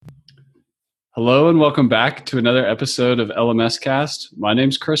Hello and welcome back to another episode of LMS Cast. My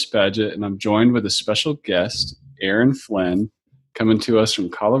name's Chris Badgett and I'm joined with a special guest, Erin Flynn, coming to us from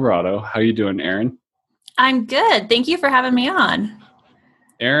Colorado. How you doing, Erin? I'm good. Thank you for having me on.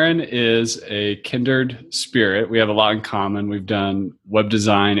 Erin is a kindred spirit. We have a lot in common. We've done web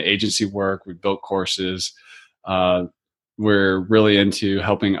design, agency work. We've built courses. We're really into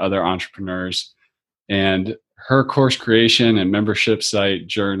helping other entrepreneurs. And her course creation and membership site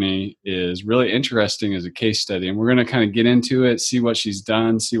journey is really interesting as a case study. And we're going to kind of get into it, see what she's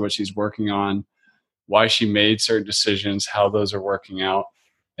done, see what she's working on, why she made certain decisions, how those are working out.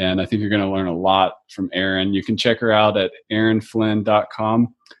 And I think you're going to learn a lot from Erin. You can check her out at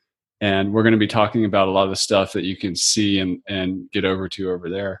erinflynn.com. And we're going to be talking about a lot of the stuff that you can see and get over to over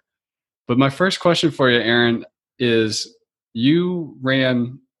there. But my first question for you, Erin, is you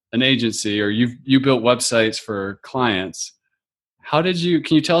ran an agency or you built websites for clients. Can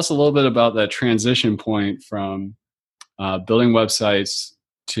you tell us a little bit about that transition point from building websites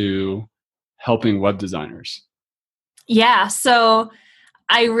to helping web designers? Yeah. So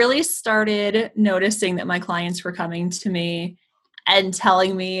I really started noticing that my clients were coming to me and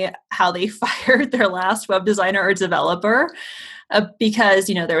telling me how they fired their last web designer or developer because,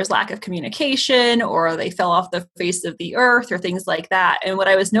 there was lack of communication or they fell off the face of the earth or things like that. And what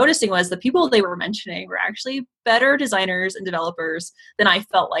I was noticing was the people they were mentioning were actually better designers and developers than I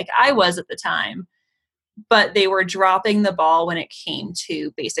felt like I was at the time. But they were dropping the ball when it came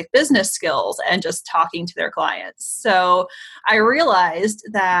to basic business skills and just talking to their clients. So I realized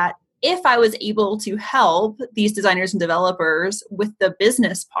that if I was able to help these designers and developers with the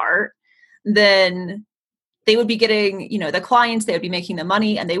business part, then they would be getting, the clients, they would be making the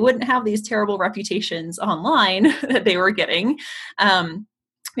money, and they wouldn't have these terrible reputations online that they were getting.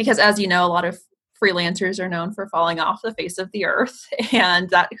 Because as you know, a lot of freelancers are known for falling off the face of the earth, and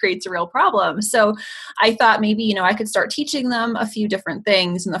that creates a real problem. So I thought maybe, I could start teaching them a few different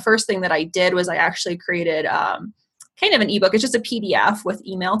things. And the first thing that I did was I actually created kind of an ebook. It's just a PDF with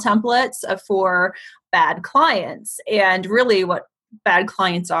email templates for bad clients. And really what bad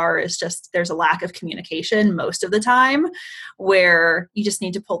clients are is just there's a lack of communication most of the time where you just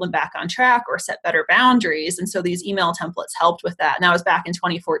need to pull them back on track or set better boundaries. And so these email templates helped with that. And that was back in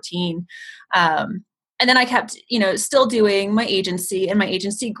 2014. And then I kept, still doing my agency, and my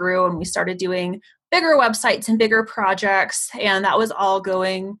agency grew and we started doing bigger websites and bigger projects. And that was all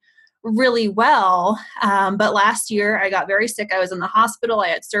going really well. But last year I got very sick. I was in the hospital. I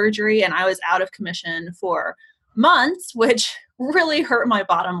had surgery and I was out of commission for months, which really hurt my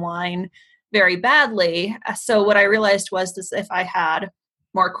bottom line very badly. So what I realized was this: if I had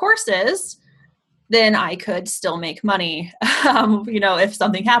more courses, then I could still make money, if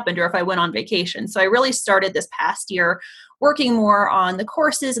something happened or if I went on vacation. So I really started this past year working more on the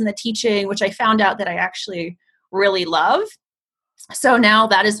courses and the teaching, which I found out that I actually really love. So now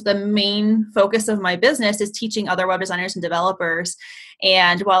that is the main focus of my business, is teaching other web designers and developers.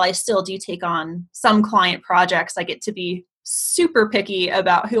 And while I still do take on some client projects, I get to be super picky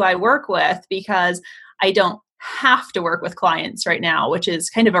about who I work with because I don't have to work with clients right now, which is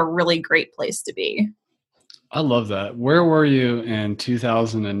kind of a really great place to be. I love that. Where were you in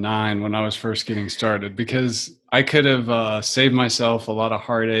 2009 when I was first getting started? Because I could have saved myself a lot of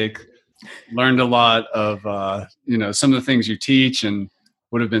heartache, learned a lot of, some of the things you teach, and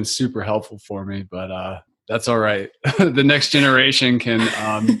would have been super helpful for me, but that's all right. The next generation can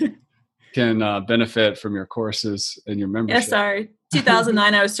benefit from your courses and your membership. Yeah, sorry.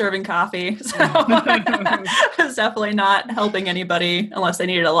 2009, I was serving coffee. So I was definitely not helping anybody unless they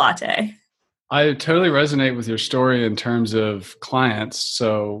needed a latte. I totally resonate with your story in terms of clients.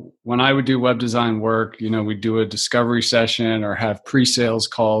 So when I would do web design work, we'd do a discovery session or have pre-sales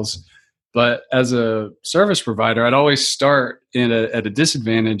calls. But as a service provider, I'd always start at a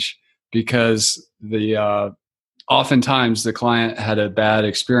disadvantage because oftentimes the client had a bad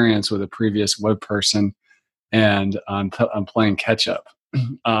experience with a previous web person, and I'm playing catch up.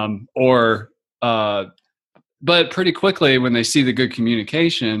 But pretty quickly when they see the good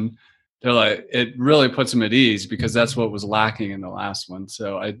communication, they're like, it really puts them at ease because that's what was lacking in the last one.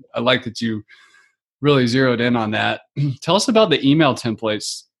 So I like that you really zeroed in on that. Tell us about the email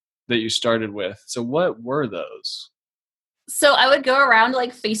templates that you started with. So what were those? So I would go around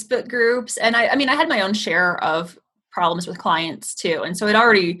like Facebook groups, and I had my own share of problems with clients too. And so it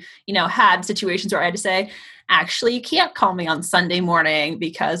already, had situations where I had to say, actually, you can't call me on Sunday morning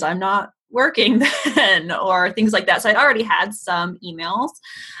because I'm not working then, or things like that. So I'd already had some emails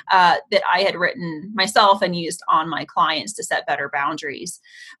that I had written myself and used on my clients to set better boundaries.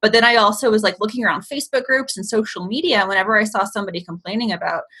 But then I also was like looking around Facebook groups and social media. Whenever I saw somebody complaining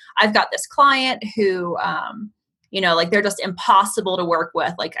about, I've got this client who, like they're just impossible to work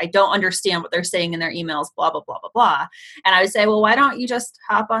with. Like, I don't understand what they're saying in their emails, blah, blah, blah, blah, blah. And I would say, well, why don't you just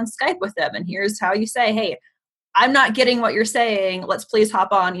hop on Skype with them? And here's how you say, hey, I'm not getting what you're saying. Let's please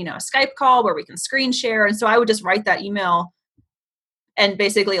hop on, a Skype call where we can screen share. And so I would just write that email and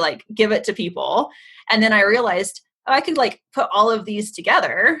basically like give it to people. And then I realized, I could like put all of these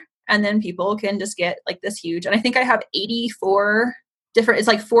together and then people can just get like this huge. And I think I have 84 different, it's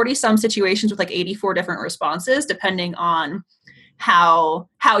like 40 some situations with like 84 different responses, depending on how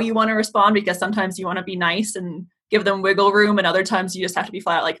you want to respond, because sometimes you want to be nice and give them wiggle room. And other times you just have to be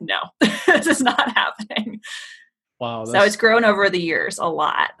flat out like, no, this is not happening. Wow. So it's grown over the years a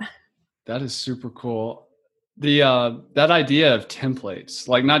lot. That is super cool. That idea of templates,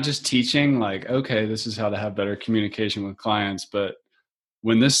 like not just teaching, like, okay, this is how to have better communication with clients, but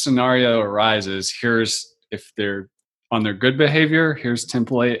when this scenario arises, here's, if they're on their good behavior, here's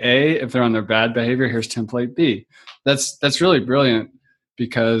template A. If they're on their bad behavior, here's template B. That's really brilliant,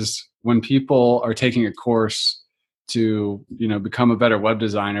 because when people are taking a course to, become a better web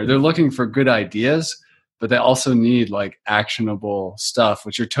designer, they're looking for good ideas, but they also need like actionable stuff,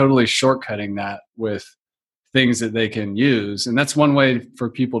 which you're totally shortcutting that with things that they can use. And that's one way for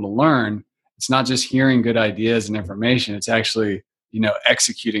people to learn. It's not just hearing good ideas and information. It's actually,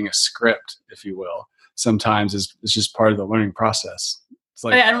 executing a script, if you will. Sometimes is just part of the learning process. It's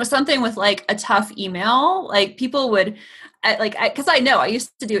like, and with something with like a tough email, like people would because I know I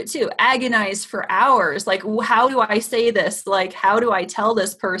used to do it too, agonize for hours. Like, how do I say this? Like, how do I tell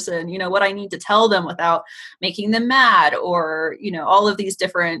this person, what I need to tell them without making them mad, or, all of these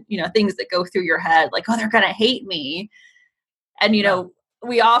different, things that go through your head, like, oh, they're going to hate me. And,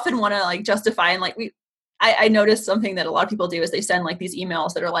 we often want to like justify, and like I noticed something that a lot of people do is they send like these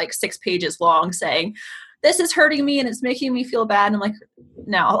emails that are like 6 pages long saying, this is hurting me and it's making me feel bad. And I'm like,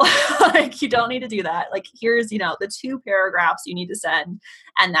 no, like, you don't need to do that. Like, here's, the 2 paragraphs you need to send,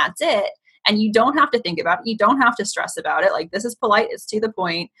 and that's it. And you don't have to think about it. You don't have to stress about it. Like, this is polite. It's to the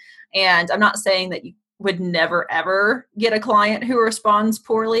point. And I'm not saying that you would never, ever get a client who responds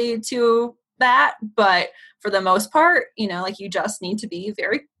poorly to that. But for the most part, like, you just need to be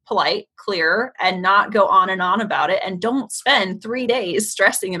very polite, clear, and not go on and on about it. And don't spend 3 days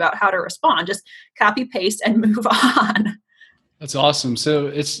stressing about how to respond. Just copy, paste, and move on. That's awesome.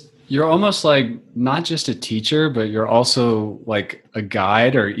 So you're almost like not just a teacher, but you're also like a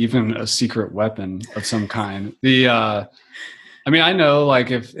guide, or even a secret weapon of some kind. I know,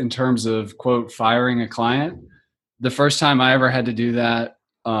 like, if in terms of quote firing a client, the first time I ever had to do that,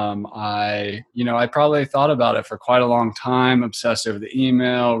 I probably thought about it for quite a long time, obsessed over the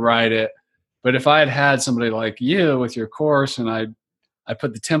email, write it. But if I had had somebody like you with your course, and I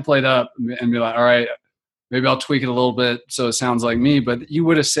put the template up and be like, all right, maybe I'll tweak it a little bit so it sounds like me, but you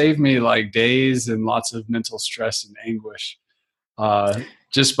would have saved me like days and lots of mental stress and anguish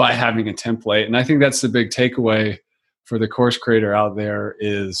just by having a template. And I think that's the big takeaway for the course creator out there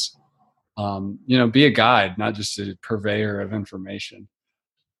is, be a guide, not just a purveyor of information.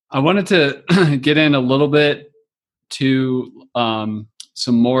 I wanted to get in a little bit to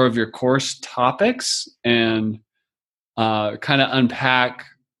some more of your course topics and kind of unpack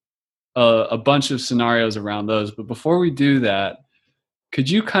a bunch of scenarios around those. But before we do that, could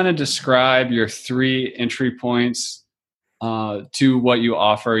you kind of describe your 3 entry points to what you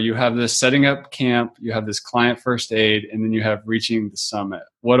offer? You have this setting up camp, you have this client first aid, and then you have reaching the summit.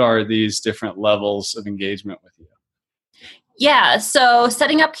 What are these different levels of engagement with you? Yeah, so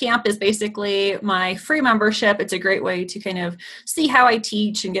setting up camp is basically my free membership. It's a great way to kind of see how I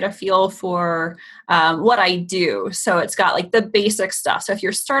teach and get a feel for what I do. So it's got like the basic stuff. So if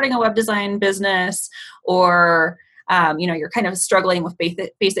you're starting a web design business, or you're kind of struggling with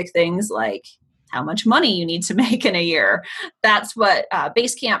basic things like how much money you need to make in a year, that's what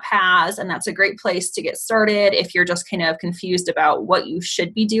Basecamp has, and that's a great place to get started if you're just kind of confused about what you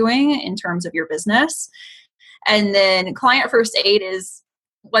should be doing in terms of your business. And then Client First Aid is,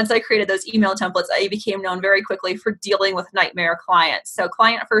 once I created those email templates, I became known very quickly for dealing with nightmare clients. So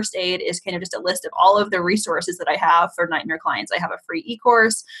Client First Aid is kind of just a list of all of the resources that I have for nightmare clients. I have a free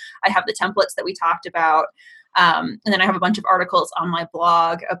e-course. I have the templates that we talked about. And then I have a bunch of articles on my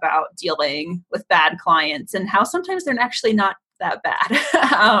blog about dealing with bad clients and how sometimes they're actually not that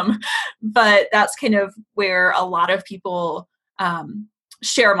bad. But that's kind of where a lot of people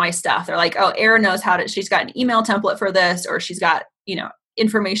share my stuff. They're like, oh, Erin knows she's got an email template for this, or she's got,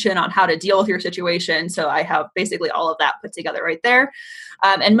 information on how to deal with your situation. So I have basically all of that put together right there.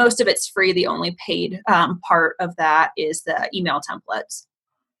 And most of it's free. The only paid part of that is the email templates.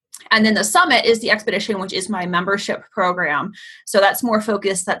 And then the summit is the expedition, which is my membership program. So that's more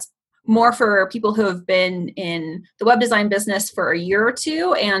focused. That's more for people who have been in the web design business for a year or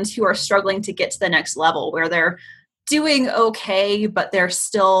two and who are struggling to get to the next level, where they're doing okay, but they're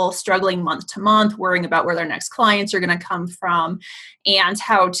still struggling month to month, worrying about where their next clients are going to come from and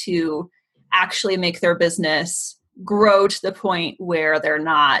how to actually make their business grow to the point where they're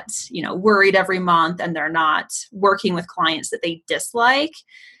not, worried every month and they're not working with clients that they dislike.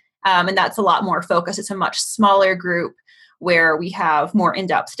 And that's a lot more focused. It's a much smaller group where we have more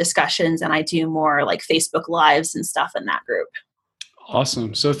in-depth discussions, and I do more like Facebook Lives and stuff in that group.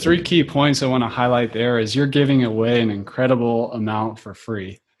 Awesome. So 3 key points I want to highlight there is you're giving away an incredible amount for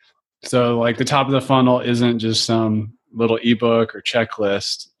free. So like the top of the funnel isn't just some little ebook or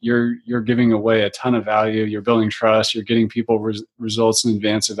checklist. You're giving away a ton of value. You're building trust. You're getting people results in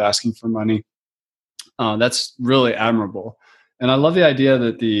advance of asking for money. That's really admirable. And I love the idea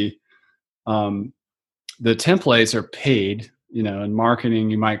that the templates are paid. In marketing,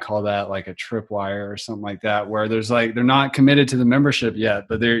 you might call that like a tripwire or something like that, where there's like, they're not committed to the membership yet,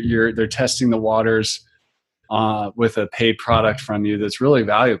 but they're testing the waters with a paid product from you that's really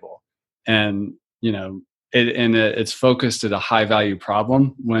valuable. And, it's focused at a high value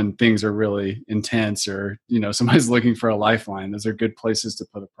problem when things are really intense or, somebody's looking for a lifeline. Those are good places to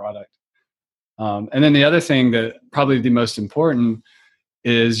put a product. And then the other thing that probably the most important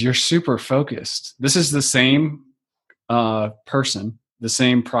is you're super focused. This is the same person, the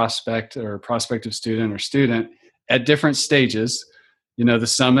same prospect or prospective student or student at different stages. The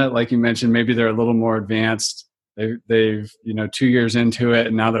summit, like you mentioned, maybe they're a little more advanced. They've 2 years into it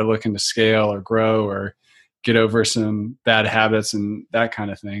and now they're looking to scale or grow or get over some bad habits and that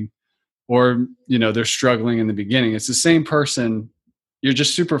kind of thing. Or, they're struggling in the beginning. It's the same person. You're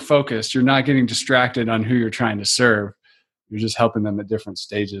just super focused. You're not getting distracted on who you're trying to serve. You're just helping them at different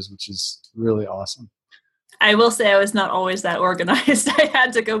stages, which is really awesome. I will say I was not always that organized. I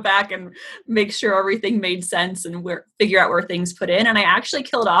had to go back and make sure everything made sense and figure out where things put in. And I actually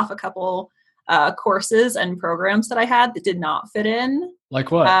killed off a couple courses and programs that I had that did not fit in.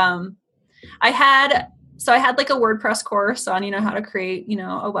 Like what? I had like a WordPress course on, how to create,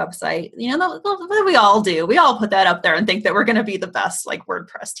 a website, we all do. We all put that up there and think that we're going to be the best like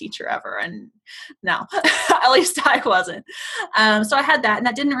WordPress teacher ever. And no, at least I wasn't. So I had that and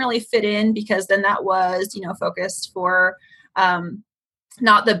that didn't really fit in because then that was, focused for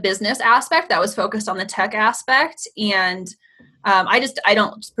not the business aspect, that was focused on the tech aspect. And I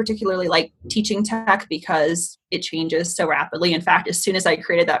don't particularly like teaching tech because it changes so rapidly. In fact, as soon as I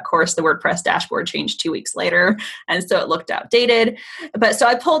created that course, the WordPress dashboard changed 2 weeks later. And so it looked outdated. But so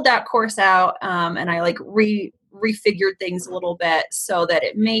I pulled that course out and I like refigured things a little bit so that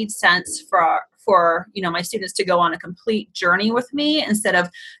it made sense for my students to go on a complete journey with me instead of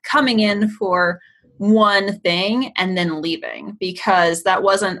coming in for one thing and then leaving, because that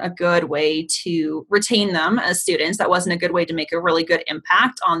wasn't a good way to retain them as students. That wasn't a good way to make a really good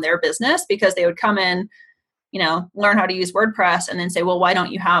impact on their business, because they would come in, learn how to use WordPress and then say, well, why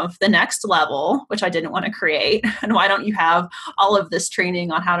don't you have the next level, which I didn't want to create? And why don't you have all of this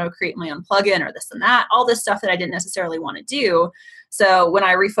training on how to create my own plugin or this and that, all this stuff that I didn't necessarily want to do. So when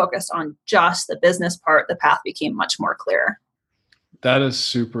I refocused on just the business part, the path became much more clear. That is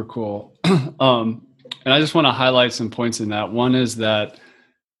super cool. And I just want to highlight some points in that. One is that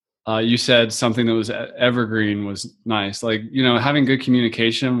you said something that was evergreen was nice. Like, having good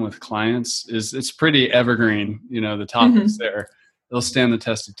communication with clients it's pretty evergreen. The topics there, they'll stand the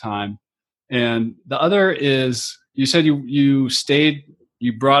test of time. And the other is you said you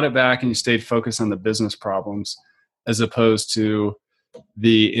brought it back and you stayed focused on the business problems as opposed to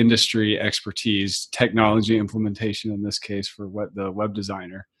the industry expertise, technology implementation in this case for the web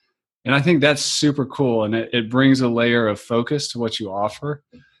designer. And I think that's super cool. And it brings a layer of focus to what you offer.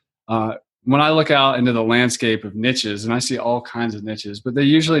 When I look out into the landscape of niches, and I see all kinds of niches, but they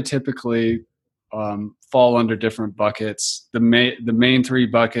usually typically fall under different buckets. The main 3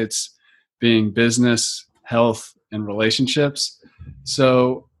 buckets being business, health, and relationships.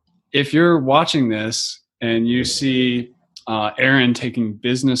 So if you're watching this and you see Aaron taking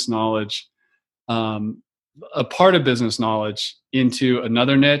business knowledge, a part of business knowledge into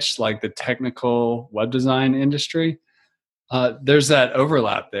another niche, like the technical web design industry, there's that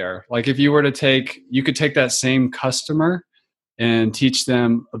overlap there. Like if you were to you could take that same customer and teach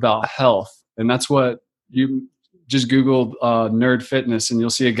them about health. And that's what you just Google nerd fitness and you'll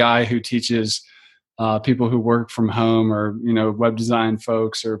see a guy who teaches people who work from home, or web design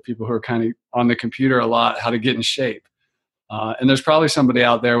folks, or people who are kind of on the computer a lot, how to get in shape. And there's probably somebody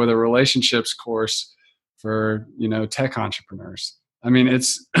out there with a relationships course for tech entrepreneurs. I mean,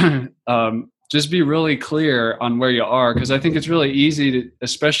 it's just be really clear on where you are, because I think it's really easy to,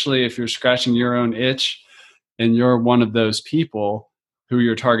 especially if you're scratching your own itch and you're one of those people who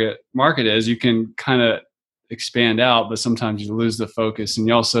your target market is, you can kind of expand out, but sometimes you lose the focus, and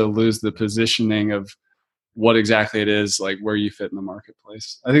you also lose the positioning of what exactly it is, like where you fit in the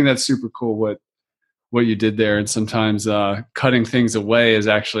marketplace. I think that's super cool what you did there. And sometimes cutting things away is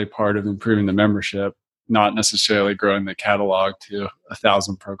actually part of improving the membership, not necessarily growing the catalog to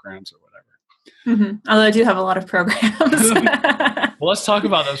 1,000 programs or whatever. Mm-hmm. Although I do have a lot of programs. Well, let's talk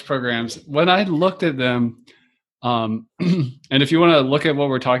about those programs. When I looked at them, and if you want to look at what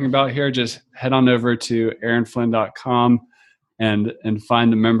we're talking about here, just head on over to aaronflynn.com and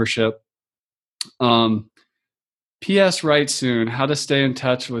find the membership. PS Write Soon, how to stay in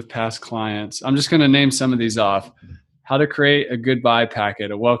touch with past clients. I'm just going to name some of these off. How to create a goodbye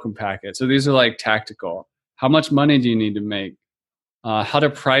packet, a welcome packet. So these are like tactical. How much money do you need to make? How to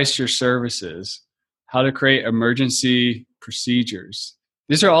price your services. How to create emergency procedures.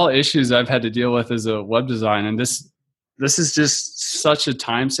 These are all issues I've had to deal with as a web designer, and this is just such a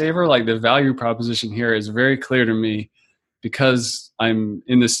time saver. Like, the value proposition here is very clear to me because I'm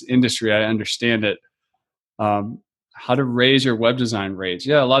in this industry. I understand it. How to raise your web design rates.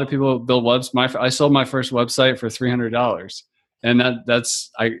 Yeah, a lot of people build webs. I sold my first website for $300, and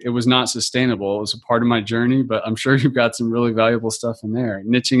it was not sustainable. It was a part of my journey, but I'm sure you've got some really valuable stuff in there.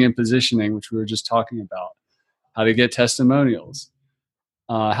 Niching and positioning, which we were just talking about. How to get testimonials.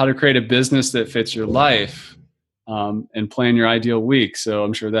 How to create a business that fits your life, and plan your ideal week. So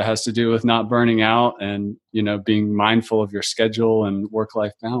I'm sure that has to do with not burning out and being mindful of your schedule and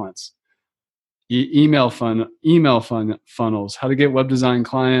work-life balance. Email funnels. How to get web design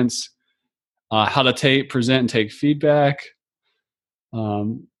clients. How to present and take feedback.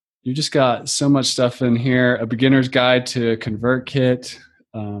 You just got so much stuff in here. A beginner's guide to ConvertKit.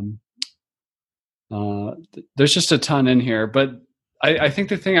 There's just a ton in here, but I think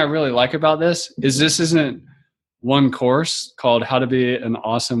the thing I really like about this isn't one course called How to Be an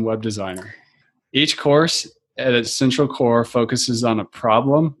Awesome Web Designer. Each course at its central core focuses on a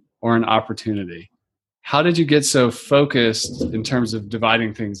problem or an opportunity. How did you get so focused in terms of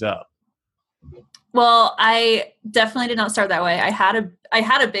dividing things up? Well, I definitely did not start that way. I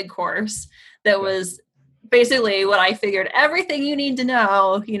had a big course that was basically what I figured everything you need to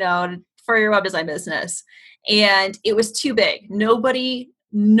know, for your web design business. And it was too big. Nobody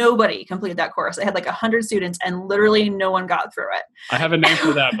completed that course. I had like 100 students and literally no one got through it. I have a name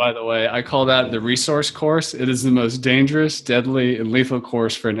for that, by the way. I call that the resource course. It is the most dangerous, deadly, and lethal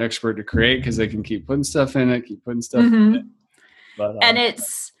course for an expert to create because they can keep putting stuff in it, in it. But, and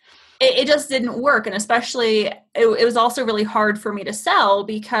it just didn't work. And especially, it was also really hard for me to sell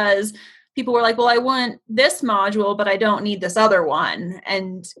because people were like, well, I want this module, but I don't need this other one.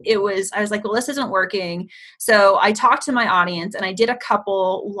 And I was like, well, this isn't working. So I talked to my audience and I did a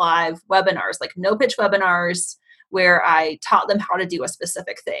couple live webinars, like no pitch webinars, where I taught them how to do a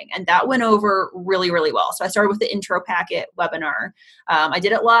specific thing. And that went over really, really well. So I started with the intro packet webinar. I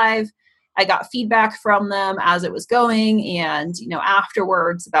did it live. I got feedback from them as it was going and,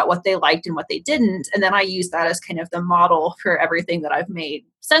 afterwards about what they liked and what they didn't. And then I used that as kind of the model for everything that I've made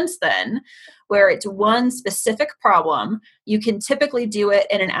since then, where it's one specific problem. You can typically do it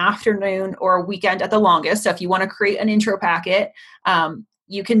in an afternoon or a weekend at the longest. So if you want to create an intro packet,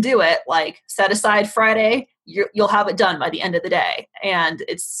 you can do it, like set aside Friday, you'll have it done by the end of the day. And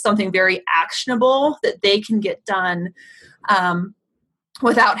it's something very actionable that they can get done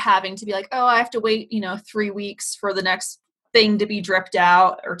without having to be like, oh, I have to wait, 3 weeks for the next thing to be dripped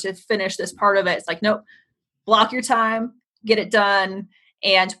out or to finish this part of it. It's like, nope, block your time, get it done,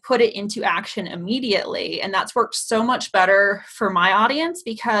 and put it into action immediately. And that's worked so much better for my audience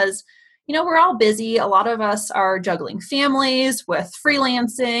because, we're all busy. A lot of us are juggling families with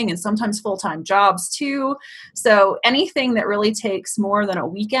freelancing and sometimes full-time jobs too. So anything that really takes more than a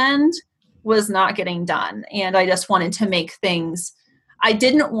weekend was not getting done. And I just wanted to make things, I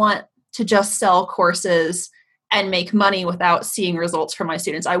didn't want to just sell courses and make money without seeing results from my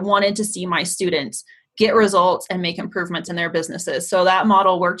students. I wanted to see my students get results and make improvements in their businesses. So that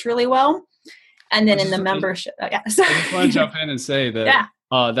model worked really well. And then in the membership, I just want to jump in and say that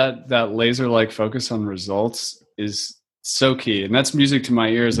that laser-like focus on results is so key. And that's music to my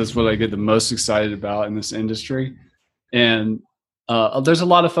ears. That's what I get the most excited about in this industry. And there's a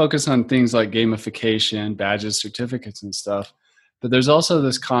lot of focus on things like gamification, badges, certificates, and stuff. but there's also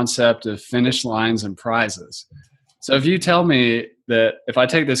this concept of finish lines and prizes. So if you tell me that if I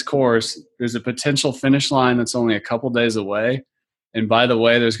take this course, there's a potential finish line that's only a couple days away, and by the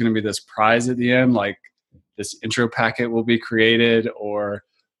way, there's going to be this prize at the end, like this intro packet will be created, or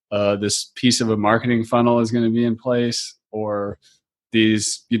this piece of a marketing funnel is going to be in place, or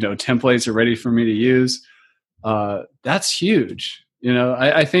these, templates are ready for me to use. That's huge.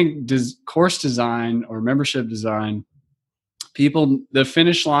 I think course design or membership design, the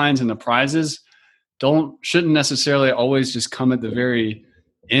finish lines and the prizes shouldn't necessarily always just come at the very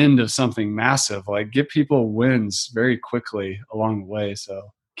end of something massive. Like, get people wins very quickly along the way.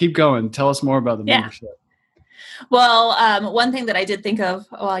 So keep going. Tell us more about the membership. Well, one thing that I did think of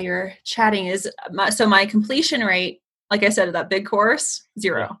while you're chatting is my completion rate, like I said, of that big course,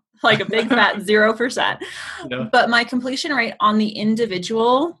 0, like a big fat 0%. Yeah. But my completion rate on the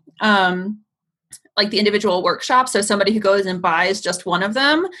individual, like the individual workshop, so somebody who goes and buys just one of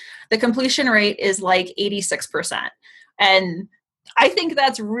them, the completion rate is like 86%. And I think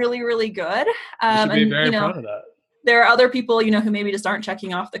that's really, really good. You should be very proud of that. There are other people, who maybe just aren't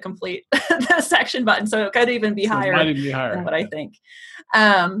checking off the complete the section button. So it could even be higher than what I think.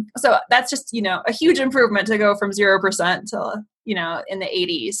 So that's just, a huge improvement to go from 0% to, in the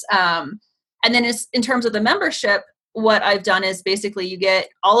 80s. And then in terms of the membership, what I've done is basically you get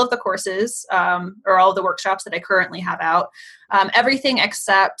all of the courses or all of the workshops that I currently have out, everything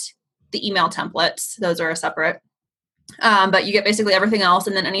except the email templates. Those are separate. But you get basically everything else,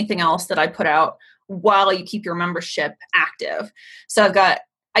 and then anything else that I put out while you keep your membership active. So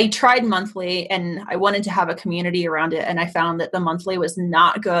I tried monthly, and I wanted to have a community around it. And I found that the monthly was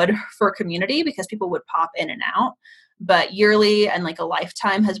not good for community because people would pop in and out. But yearly and like a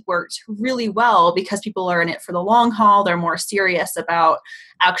lifetime has worked really well because people are in it for the long haul. They're more serious about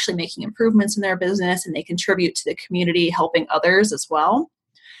actually making improvements in their business, and they contribute to the community, helping others as well.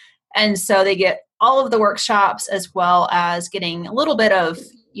 And so they get all of the workshops as well as getting a little bit of,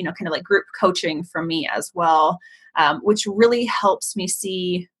 kind of like group coaching from me as well, which really helps me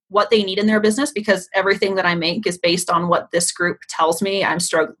see what they need in their business, because everything that I make is based on what this group tells me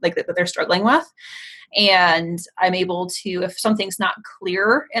that they're struggling with. And I'm able to, if something's not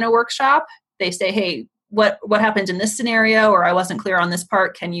clear in a workshop, they say, hey, what happened in this scenario? Or I wasn't clear on this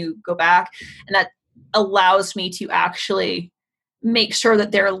part. Can you go back? And that allows me to actually make sure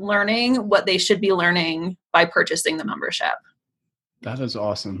that they're learning what they should be learning by purchasing the membership. That is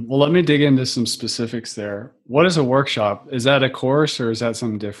awesome. Well, let me dig into some specifics there. What is a workshop? Is that a course or is that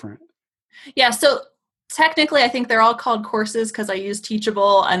something different? Yeah. So technically, I think they're all called courses because I use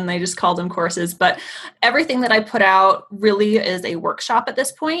Teachable and they just call them courses. But everything that I put out really is a workshop at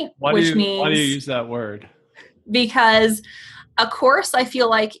this point. Why do you use that word? Because a course, I feel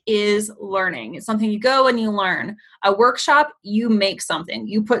like, is learning. It's something you go and you learn. A workshop, you make something.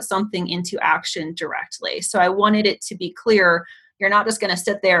 You put something into action directly. So I wanted it to be clear. You're not just going to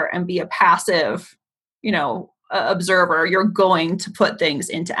sit there and be a passive, observer. You're going to put things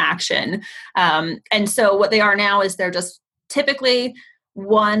into action. And so what they are now is they're just typically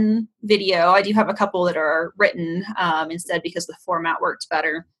one video. I do have a couple that are written instead because the format worked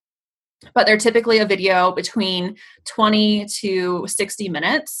better. But they're typically a video between 20 to 60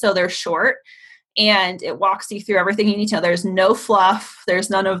 minutes. So they're short. And it walks you through everything you need to know. There's no fluff.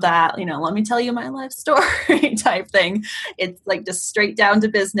 There's none of that, let me tell you my life story type thing. It's like just straight down to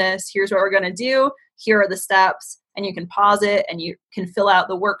business. Here's what we're going to do. Here are the steps. And you can pause it and you can fill out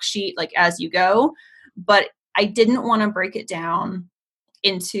the worksheet like as you go. But I didn't want to break it down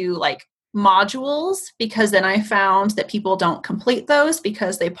into like modules, because then I found that people don't complete those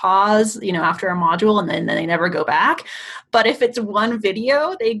because they pause, after a module and then they never go back. But if it's one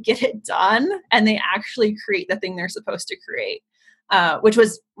video, they get it done and they actually create the thing they're supposed to create, which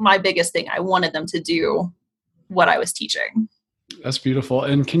was my biggest thing. I wanted them to do what I was teaching. That's beautiful.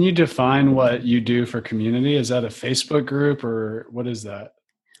 And can you define what you do for community? Is that a Facebook group or what is that?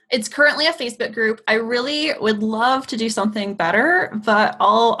 It's currently a Facebook group. I really would love to do something better, but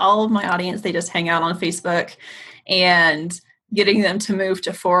all of my audience, they just hang out on Facebook, and getting them to move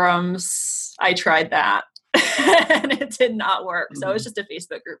to forums, I tried that and it did not work. So it's just a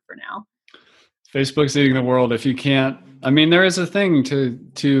Facebook group for now. Facebook's eating the world. If you can't, there is a thing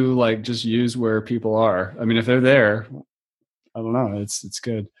to like just use where people are. If they're there, I don't know. It's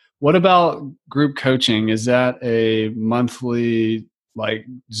good. What about group coaching? Is that a monthly like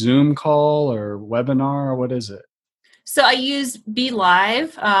Zoom call or webinar, or what is it? So I use Be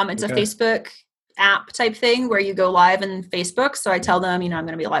Live. It's a app type thing where you go live in Facebook. So I tell them, I'm going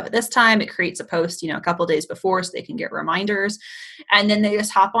to be live at this time. It creates a post, a couple days before so they can get reminders. And then they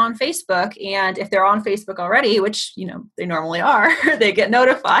just hop on Facebook. And if they're on Facebook already, which, they normally are, they get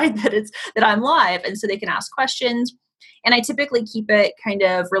notified that I'm live. And so they can ask questions. And I typically keep it kind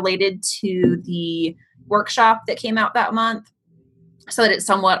of related to the workshop that came out that month, so that it's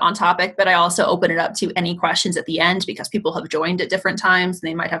somewhat on topic, but I also open it up to any questions at the end because people have joined at different times and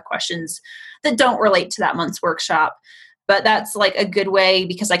they might have questions that don't relate to that month's workshop. But that's like a good way,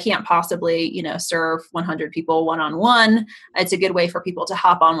 because I can't possibly, serve 100 people one-on-one. It's a good way for people to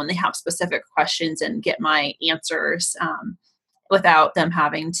hop on when they have specific questions and get my answers without them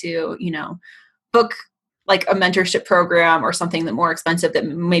having to, book like a mentorship program or something that more expensive that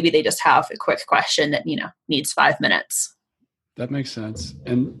maybe they just have a quick question that, needs 5 minutes. That makes sense.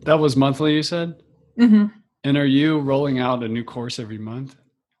 And that was monthly, you said? Mm-hmm. And are you rolling out a new course every month?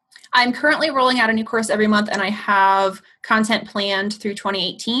 I'm currently rolling out a new course every month, and I have content planned through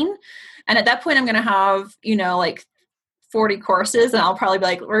 2018. And at that point, I'm going to have, like 40 courses, and I'll probably be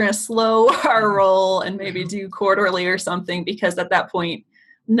like, we're going to slow our roll and maybe do quarterly or something, because at that point,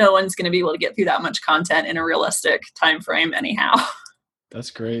 no one's going to be able to get through that much content in a realistic time frame anyhow. That's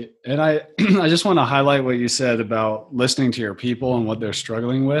great. And I just want to highlight what you said about listening to your people and what they're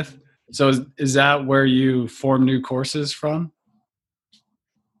struggling with. So is that where you form new courses from?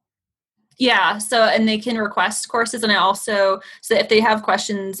 Yeah. So, and they can request courses. And I also, so if they have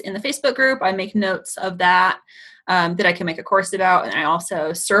questions in the Facebook group, I make notes of that I can make a course about. And I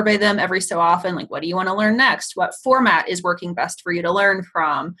also survey them every so often. Like, what do you want to learn next? What format is working best for you to learn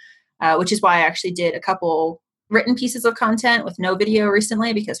from? Which is why I actually did a couple written pieces of content with no video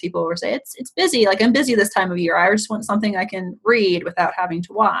recently, because people were saying it's busy. Like, I'm busy this time of year. I just want something I can read without having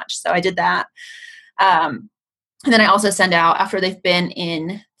to watch. So I did that. And then I also send out, after they've been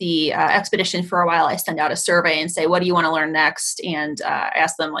in the expedition for a while, I send out a survey and say, what do you want to learn next? And I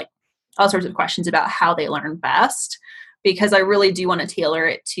ask them like all sorts of questions about how they learn best, because I really do want to tailor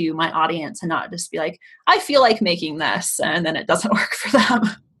it to my audience and not just be like, I feel like making this, and then it doesn't work for them.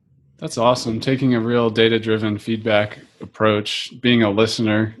 That's awesome. Taking a real data-driven feedback approach, being a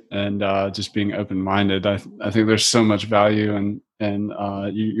listener, and just being open-minded. I think there's so much value, and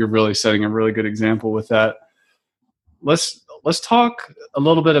you're really setting a really good example with that. Let's talk a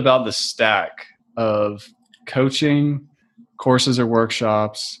little bit about the stack of coaching, courses or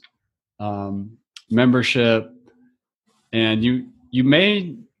workshops, membership, and you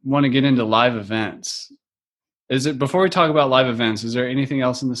may want to get into live events. Before we talk about live events, is there anything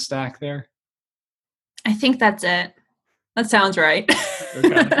else in the stack there? I think that's it. That sounds right.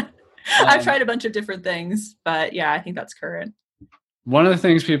 Okay. I've tried a bunch of different things, but yeah, I think that's current. One of the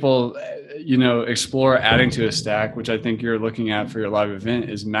things people, explore adding to a stack, which I think you're looking at for your live event,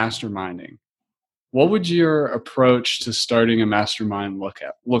 is masterminding. What would your approach to starting a mastermind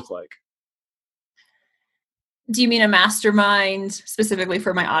look like? Do you mean a mastermind specifically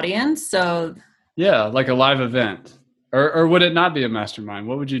for my audience? So yeah, like a live event, or would it not be a mastermind?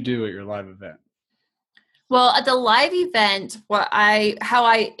 What would you do at your live event? Well, at the live event, how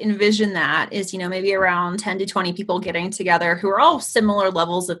I envision that is, maybe around 10 to 20 people getting together who are all similar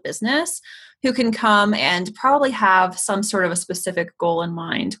levels of business, who can come and probably have some sort of a specific goal in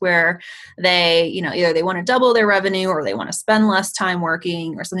mind where they, either they want to double their revenue or they want to spend less time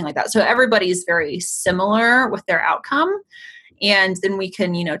working or something like that. So everybody's very similar with their outcome. And then we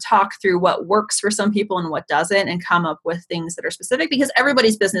can, talk through what works for some people and what doesn't, and come up with things that are specific, because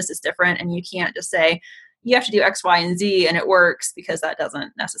everybody's business is different. And you can't just say, you have to do X, Y, and Z and it works, because that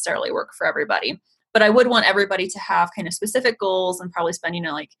doesn't necessarily work for everybody. But I would want everybody to have kind of specific goals and probably spend,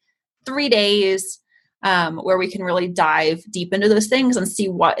 like 3 days where we can really dive deep into those things and see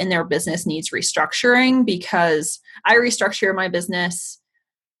what in their business needs restructuring, because I restructure my business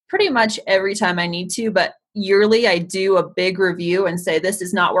pretty much every time I need to, but yearly I do a big review and say, this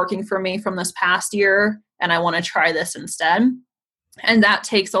is not working for me from this past year, and I want to try this instead. And that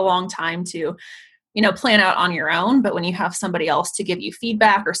takes a long time to plan out on your own. But when you have somebody else to give you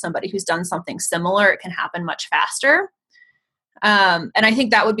feedback, or somebody who's done something similar, it can happen much faster. And I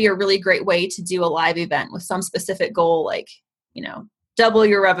think that would be a really great way to do a live event with some specific goal, like, double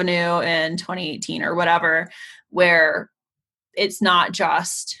your revenue in 2018 or whatever, where it's not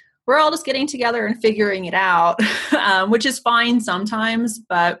just, we're all just getting together and figuring it out, which is fine sometimes.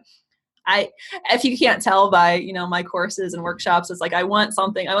 But if you can't tell by, my courses and workshops, it's like, I want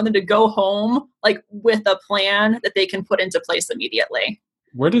them to go home like with a plan that they can put into place immediately.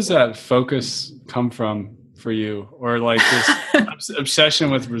 Where does that focus come from for you? Or like this obsession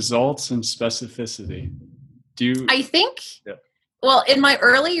with results and specificity? I think Well, in my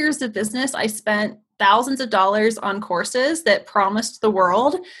early years of business, I spent thousands of dollars on courses that promised the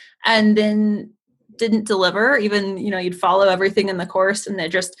world and then didn't deliver. Even, you'd follow everything in the course and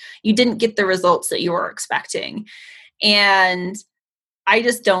you didn't get the results that you were expecting. And I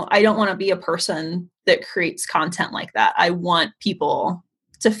don't want to be a person that creates content like that. I want people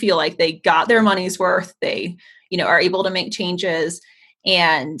to feel like they got their money's worth. They, are able to make changes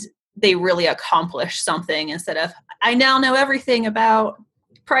and they really accomplish something instead of, I now know everything about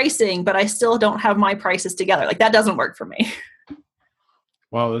pricing, but I still don't have my prices together. Like, that doesn't work for me.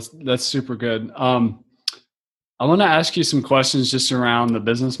 Wow, that's super good. I want to ask you some questions just around the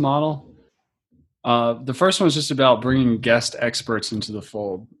business model. The first one is just about bringing guest experts into the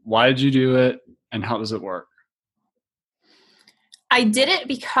fold. Why did you do it, and how does it work? I did it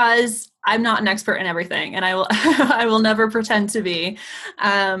because I'm not an expert in everything, and I will I will never pretend to be.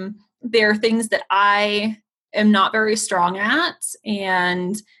 There are things that I am not very strong at,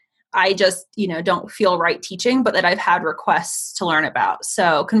 and I just, don't feel right teaching, but that I've had requests to learn about.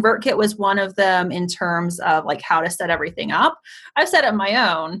 So ConvertKit was one of them in terms of like how to set everything up. I've set up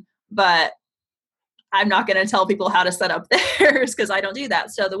my own, but I'm not going to tell people how to set up theirs because I don't do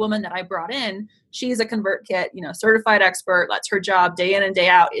that. So the woman that I brought in, she's a ConvertKit, certified expert. That's her job day in and day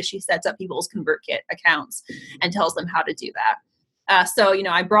out is she sets up people's ConvertKit accounts and tells them how to do that. So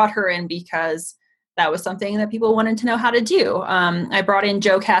I brought her in because that was something that people wanted to know how to do. I brought in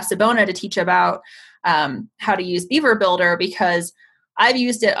Joe Casabona to teach about how to use Beaver Builder because I've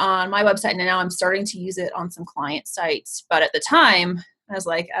used it on my website and now I'm starting to use it on some client sites. But at the time, I was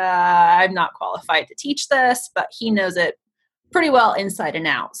like, I'm not qualified to teach this, but he knows it pretty well inside and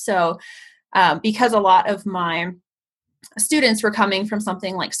out. So because a lot of my students were coming from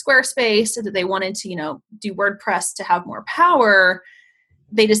something like Squarespace, so that they wanted to, do WordPress to have more power,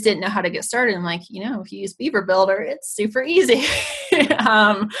 they just didn't know how to get started. I'm like, if you use Beaver Builder, it's super easy.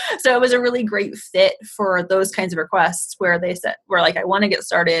 So it was a really great fit for those kinds of requests where they said, I want to get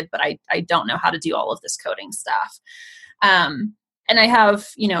started, but I don't know how to do all of this coding stuff. And I have,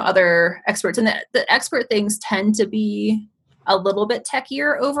 other experts, and the expert things tend to be a little bit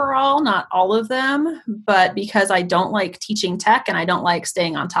techier overall, not all of them, but because I don't like teaching tech and I don't like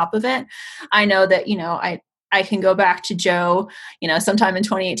staying on top of it, I know that, I can go back to Joe, sometime in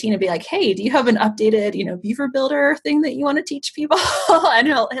 2018 and be like, hey, do you have an updated, Beaver Builder thing that you want to teach people? And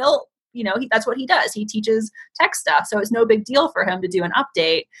he'll that's what he does. He teaches tech stuff. So it's no big deal for him to do an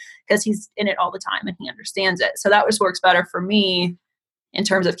update because he's in it all the time and he understands it. So that works better for me in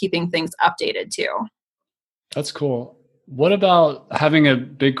terms of keeping things updated too. That's cool. What about having a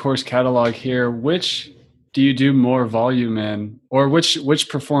big course catalog here? Which do you do more volume in, or which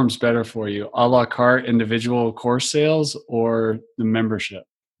performs better for you? A la carte individual course sales or the membership?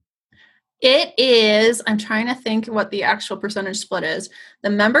 It is, I'm trying to think what the actual percentage split is. The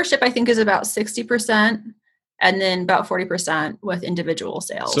membership, I think, is about 60%, and then about 40% with individual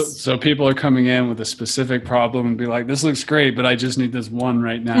sales. So people are coming in with a specific problem and be like, this looks great, but I just need this one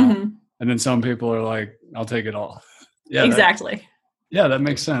right now. Mm-hmm. And then some people are like, I'll take it all. Yeah, exactly. That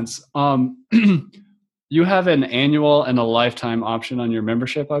makes sense. You have an annual and a lifetime option on your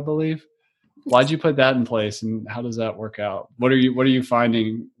membership, I believe. Why'd you put that in place, and how does that work out? What are you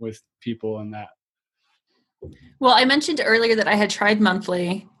finding with people in that? Well, I mentioned earlier that I had tried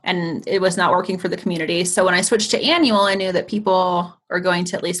monthly and it was not working for the community. So when I switched to annual, I knew that people are going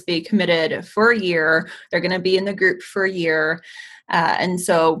to at least be committed for a year. They're going to be in the group for a year. And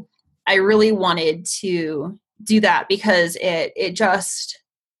so I really wanted to do that because it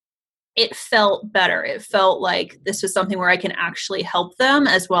felt better. It felt like this was something where I can actually help them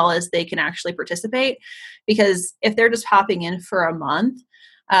as well as they can actually participate. Because if they're just hopping in for a month,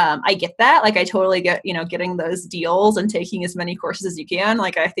 I get that. Like, I totally get, getting those deals and taking as many courses as you can.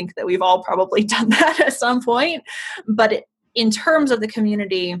 Like, I think that we've all probably done that at some point. But in terms of the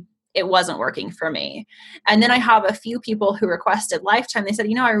community, it wasn't working for me. And then I have a few people who requested lifetime. They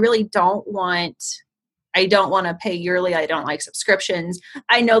said, I really don't want to pay yearly. I don't like subscriptions.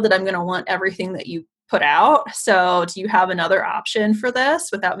 I know that I'm going to want everything that you put out. So do you have another option for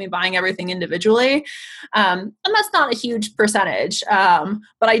this without me buying everything individually? And that's not a huge percentage.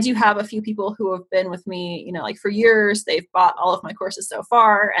 But I do have a few people who have been with me, for years. They've bought all of my courses so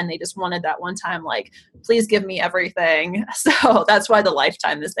far, and they just wanted that one time, like, please give me everything. So that's why the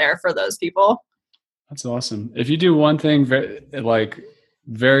lifetime is there for those people. That's awesome. If you do one thing,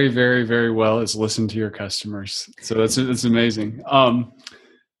 very, very, very well, is listen to your customers. So that's amazing.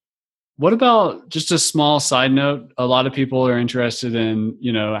 What about just a small side note? A lot of people are interested in,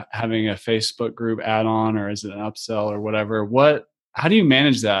 having a Facebook group add-on, or is it an upsell or whatever. What how do you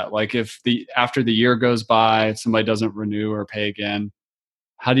manage that? Like if after the year goes by, somebody doesn't renew or pay again,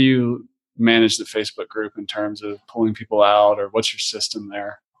 how do you manage the Facebook group in terms of pulling people out, or what's your system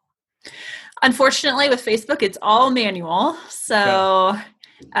there? Unfortunately, with Facebook, it's all manual. So,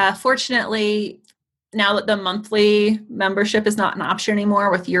 fortunately, now that the monthly membership is not an option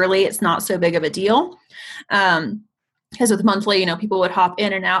anymore, with yearly, it's not so big of a deal. Because with monthly, people would hop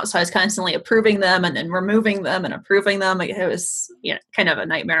in and out. So I was constantly approving them and then removing them and approving them. It was kind of a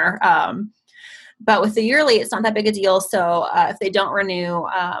nightmare. But with the yearly, it's not that big a deal. So if they don't renew,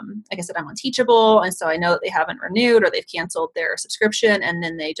 like I said, I'm on Teachable. And so I know that they haven't renewed or they've canceled their subscription. And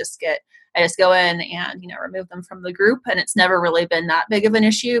then I just go in and, remove them from the group. And it's never really been that big of an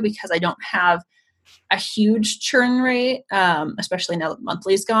issue because I don't have a huge churn rate, especially now that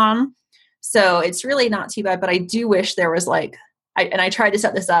monthly's gone. So it's really not too bad. But I do wish there was I tried to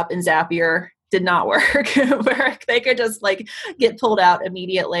set this up in Zapier. Did not work where they could just get pulled out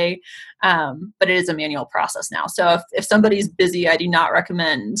immediately. But it is a manual process now. So if somebody's busy, I do not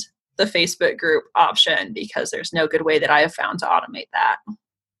recommend the Facebook group option because there's no good way that I have found to automate that.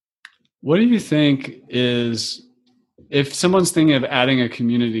 What do you think is, if someone's thinking of adding a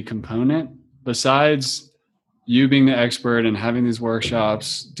community component, besides you being the expert and having these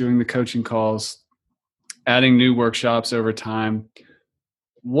workshops, doing the coaching calls, adding new workshops over time,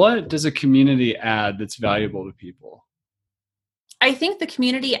 what does a community add that's valuable to people? I think the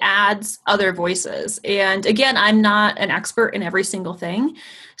community adds other voices. And again, I'm not an expert in every single thing.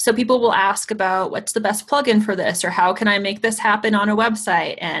 So people will ask about what's the best plugin for this, or how can I make this happen on a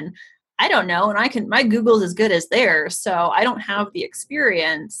website? And I don't know. And my Google's as good as theirs. So I don't have the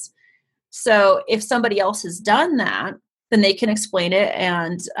experience. So if somebody else has done that, then they can explain it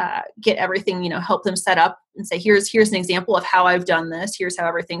and get everything, help them set up and say, here's an example of how I've done this. Here's how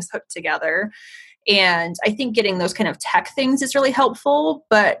everything's hooked together. And I think getting those kind of tech things is really helpful,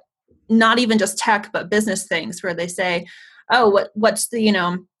 but not even just tech, but business things where they say, oh, what's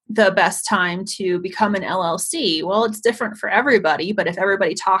the best time to become an LLC? Well, it's different for everybody, but if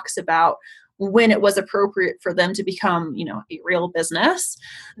everybody talks about when it was appropriate for them to become, a real business,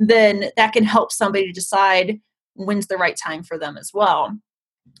 then that can help somebody to decide when's the right time for them as well.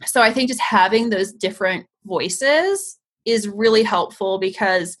 So I think just having those different voices is really helpful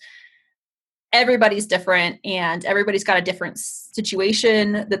because everybody's different and everybody's got a different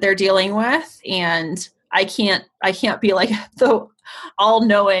situation that they're dealing with. And I can't be like the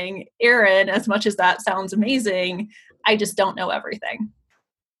all-knowing Erin, as much as that sounds amazing. I just don't know everything.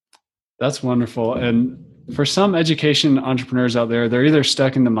 That's wonderful. And for some education entrepreneurs out there, they're either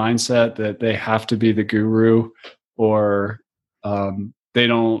stuck in the mindset that they have to be the guru, or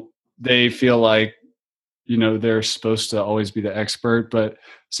they feel like, they're supposed to always be the expert. But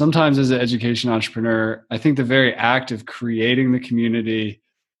sometimes as an education entrepreneur, I think the very act of creating the community,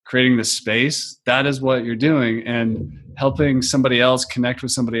 creating the space, that is what you're doing, and helping somebody else connect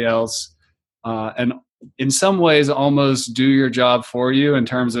with somebody else. And in some ways almost do your job for you in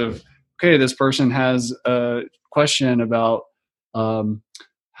terms of, okay, this person has a question about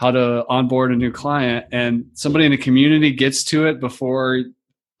how to onboard a new client, and somebody in the community gets to it before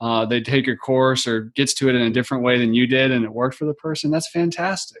they take your course, or gets to it in a different way than you did, and it worked for the person. That's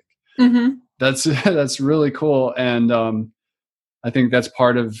fantastic. Mm-hmm. That's really cool. And I think that's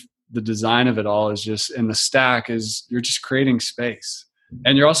part of the design of it all, is just in the stack, is you're just creating space,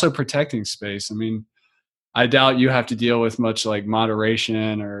 and you're also protecting space. I mean, I doubt you have to deal with much like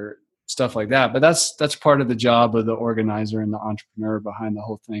moderation or stuff like that, but that's part of the job of the organizer and the entrepreneur behind the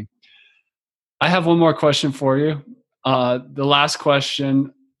whole thing. I have one more question for you. The last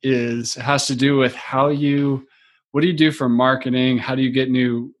question has to do with what do you do for marketing? How do you get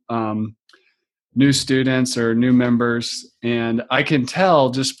new students or new members? And I can tell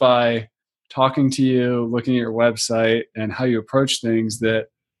just by talking to you, looking at your website and how you approach things, that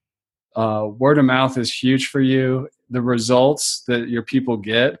word of mouth is huge for you. The results that your people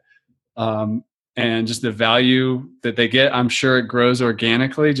get, and just the value that they get, I'm sure it grows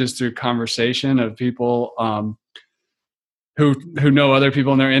organically just through conversation of people who know other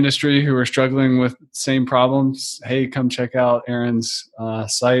people in their industry who are struggling with same problems. Hey, come check out Erin's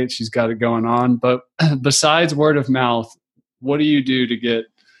site. She's got it going on. But besides word of mouth, what do you do to get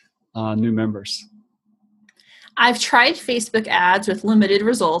new members? I've tried Facebook ads with limited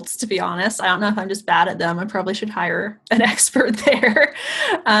results, to be honest. I don't know if I'm just bad at them. I probably should hire an expert there.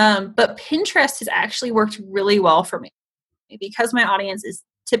 But Pinterest has actually worked really well for me because my audience is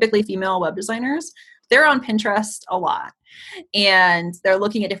typically female web designers. They're on Pinterest a lot, and they're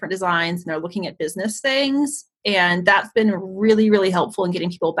looking at different designs and they're looking at business things. And that's been really, really helpful in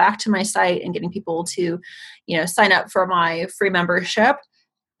getting people back to my site and getting people to, sign up for my free membership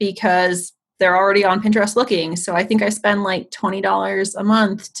because they're already on Pinterest looking. So I think I spend like $20 a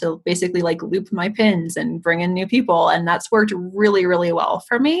month to basically like loop my pins and bring in new people. And that's worked really, really well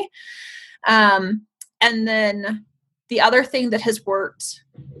for me. And then the other thing that has worked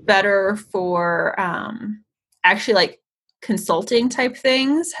better for actually like consulting type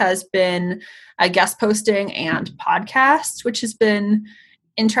things has been a guest posting and podcasts, which has been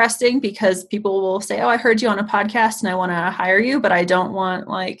interesting because people will say, oh, I heard you on a podcast and I want to hire you, but I don't want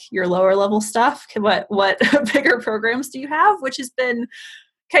like your lower level stuff. What bigger programs do you have? Which has been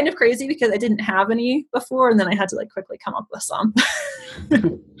kind of crazy because I didn't have any before. And then I had to like quickly come up with some.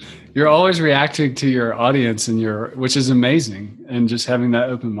 You're always reacting to your audience which is amazing. And just having that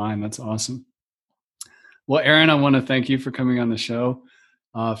open mind, that's awesome. Well, Erin, I want to thank you for coming on the show.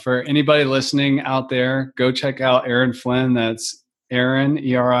 For anybody listening out there, go check out Erin Flynn. That's Erin,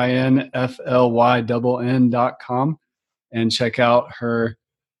 ERINFLYNN.com, and check out her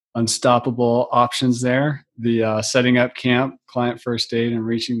unstoppable options there, the setting up camp, client first aid, and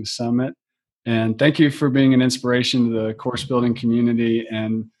reaching the summit. And thank you for being an inspiration to the course building community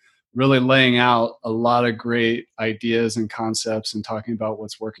and really laying out a lot of great ideas and concepts and talking about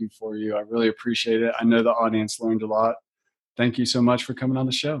what's working for you. I really appreciate it. I know the audience learned a lot. Thank you so much for coming on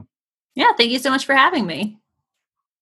the show. Yeah, thank you so much for having me.